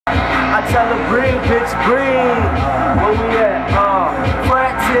I tell her breathe, bitch, breathe. Where we at?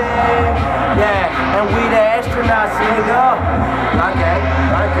 Fracting. Yeah, and we the astronauts, nigga. Okay,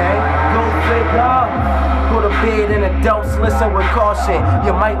 go figure. Go to bed and adults listen with caution.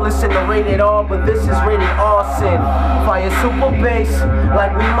 You might listen to Rated R, but this is Rated Arson. Fire super bass,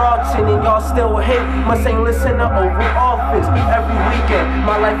 like we marching, and y'all still hate. Must ain't listen to Oval Office. Every weekend,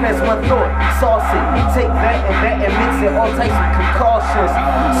 my life has one thought, saucy. Take that and mix it, all types of concussions.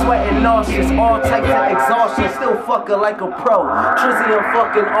 Sweating nauseous, all types of exhaustion. Still fucking like a pro. Trizzy, I'm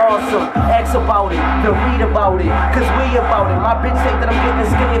fucking awesome. Ask about it, then read about it, cause we about it. My bitch say that I'm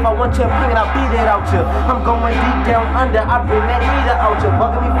getting skinny. If I want your opinion, I'll beat it out you. I'm going deep down under, I bring that heater out you.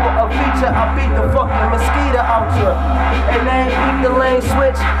 Bugging me for a feature, I beat the fucking mosquito out you. And they ain't beat the lane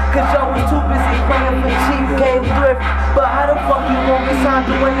switch, cause y'all was too busy playing for cheap game thrift. But how the fuck you gon' get signed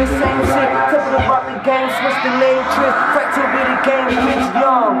doing the same shit? Talking about the game, switch the name, Triz. Fractal with the game, bitch,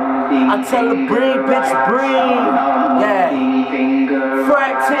 young. I tell her breathe, bitch, breathe. Yeah.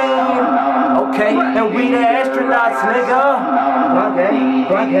 Fracting. Okay, and we the astronauts, nigga.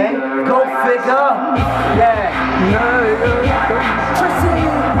 Okay, go figure. Yeah. Trizzy.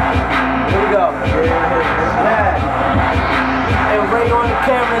 Here we go. Yeah. And Ray on the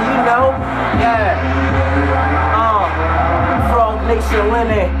camera, you know. Yeah. Frog Nation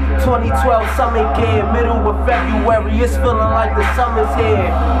winning. 2012 summer gear, middle of February. It's feeling like the summer's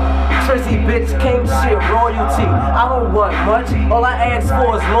here. Trizzy bitch came shit, royalty. I don't want much, all I ask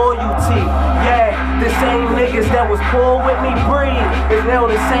for is loyalty. Yeah, the same niggas that was poor with me breathe is now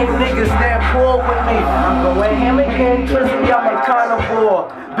the same niggas that poor with me. I'm going ham again, Trizzy, I'm a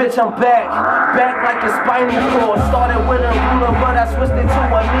carnivore. Bitch, I'm back like a spinal cord. Started with a ruler, but I switched it to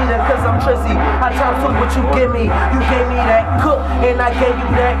a meter, cause I'm Trizzy. I times took what you give me. You gave me that cook, and I gave you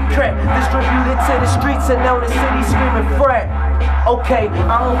that crap. Distributed to the streets, and now the city screaming frat. Okay,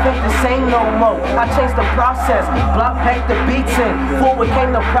 I don't think the same no more. I changed the process, block back the beats in. Forward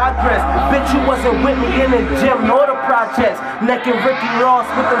came the progress. Bitch, you wasn't with me in the gym nor the projects. Necking Ricky Ross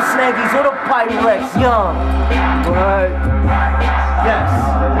with them snaggies or the Pyrex. Young. Right. Yes.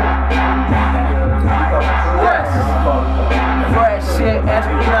 Fresh shit,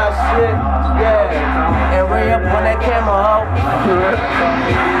 astronaut shit. Yeah. And Ray up on that camera, ho.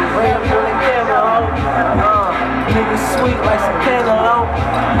 Ray up on that camera, ho. Niggas sweet like some cantaloupe.